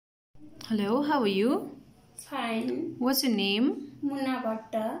Hello, how are you? Fine. What's your name?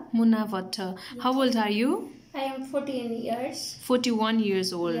 Bhatta. Bhatta. How old are you? I am 14 years. 41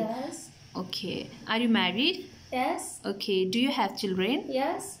 years old. Yes. Okay. Are you married? Yes. Okay. Do you have children?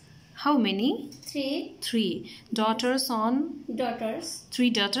 Yes. How many? 3 Three. Daughter, son? daughters. 3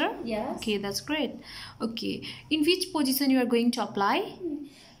 daughter? Yes. Okay, that's great. Okay. In which position you are going to apply?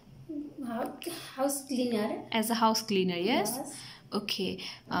 House cleaner. As a house cleaner, yes? Yes. Okay.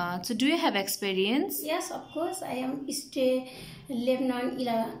 So do you have experience? Yes, of course. I am stay Lebanon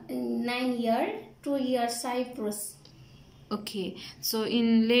 9 year, 2 years Cyprus. Okay. So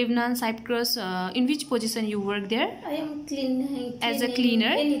in Lebanon, Cyprus, in which position you work there? I am cleaning As a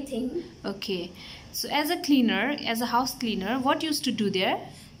cleaner? anything. Okay. So as a cleaner, as a house cleaner, what used to do there?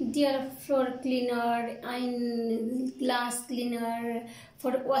 Dear floor cleaner and glass cleaner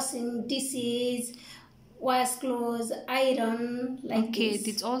for washing dishes, wash clothes, iron, like Okay, this.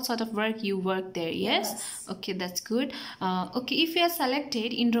 it's all sort of work you work there, yes? Yes. Okay, that's good. Okay, if you are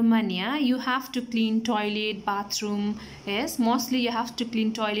selected in Romania, you have to clean toilet, bathroom, yes? Mostly you have to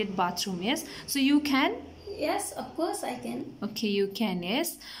clean toilet, bathroom, yes? So you can? Yes, of course I can. Okay, you can,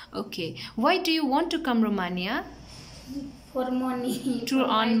 yes? Okay. Why do you want to come Romania? For money, To for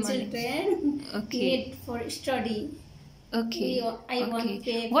my earn money. children, Okay. need for study. Okay. I want Okay.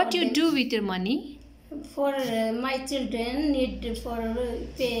 pay What for you them. do with your money? For my children need for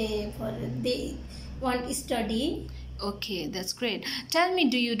pay for they want study. Okay, that's great. Tell me,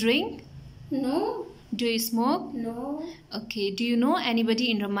 do you drink? No, Do you smoke? no, Okay, do you know anybody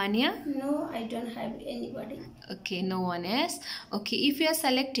in Romania? no, I don't have anybody. Okay, no one else. Okay, if you are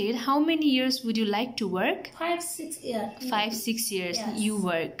selected, how many years would you like to work? 5, 6 years. 5, 6 years Yes. you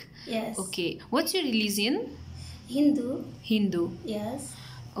work. Yes. Okay, what's your religion? Hindu. Hindu. Yes.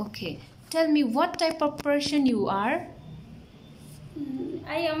 Okay, tell me what type of person you are?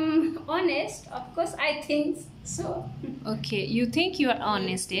 I am honest. Of course, I think so. Okay, you think you are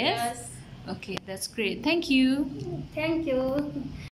honest, yes? Yes. Okay, that's great. Thank you. Thank you.